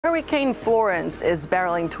Hurricane Florence is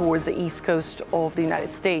barreling towards the east coast of the United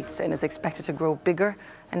States and is expected to grow bigger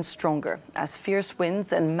and stronger as fierce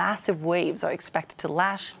winds and massive waves are expected to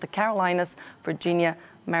lash the Carolinas, Virginia,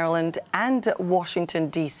 Maryland, and Washington,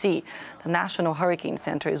 D.C. The National Hurricane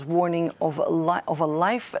Center is warning of a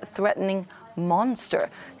life-threatening monster.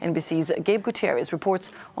 NBC's Gabe Gutierrez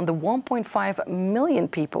reports on the 1.5 million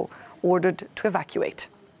people ordered to evacuate.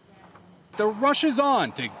 The rush is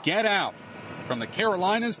on to get out. From the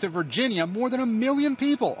Carolinas to Virginia, more than 1 million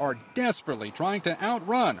people are desperately trying to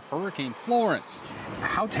outrun Hurricane Florence.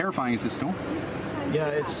 How terrifying is this storm? Yeah,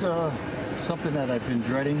 it's something that I've been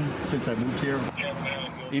dreading since I moved here.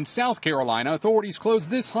 In South Carolina, authorities closed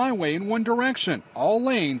this highway in one direction, all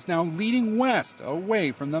lanes now leading west,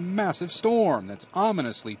 away from the massive storm that's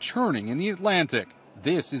ominously churning in the Atlantic.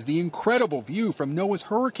 This is the incredible view from NOAA's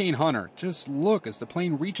Hurricane Hunter. Just look as the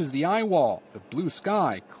plane reaches the eye wall, the blue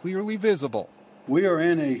sky clearly visible. We are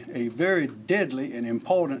in a very deadly and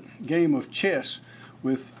important game of chess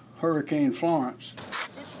with Hurricane Florence.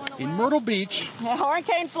 In Myrtle Beach,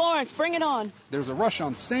 Hurricane Florence, bring it on. There's a rush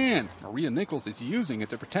on sand. Maria Nichols is using it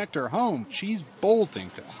to protect her home. She's bolting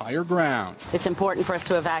to higher ground. It's important for us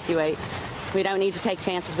to evacuate. We don't need to take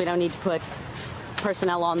chances. We don't need to put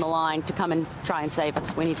personnel on the line to come and try and save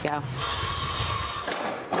us. We need to go.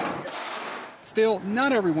 Still,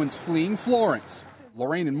 not everyone's fleeing Florence.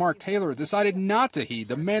 Lorraine and Mark Taylor decided not to heed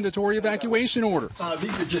the mandatory evacuation order.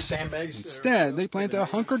 These are just sandbags. Instead, they plan to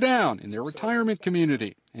hunker down in their retirement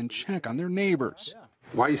community and check on their neighbors.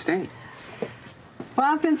 Why are you staying?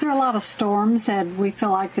 Well, I've been through a lot of storms, and we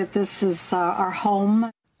feel like that this is our home.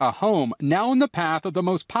 A home now in the path of the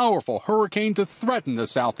most powerful hurricane to threaten the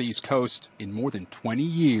southeast coast in more than 20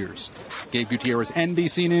 years. Gabe Gutierrez,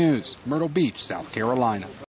 NBC News, Myrtle Beach, South Carolina.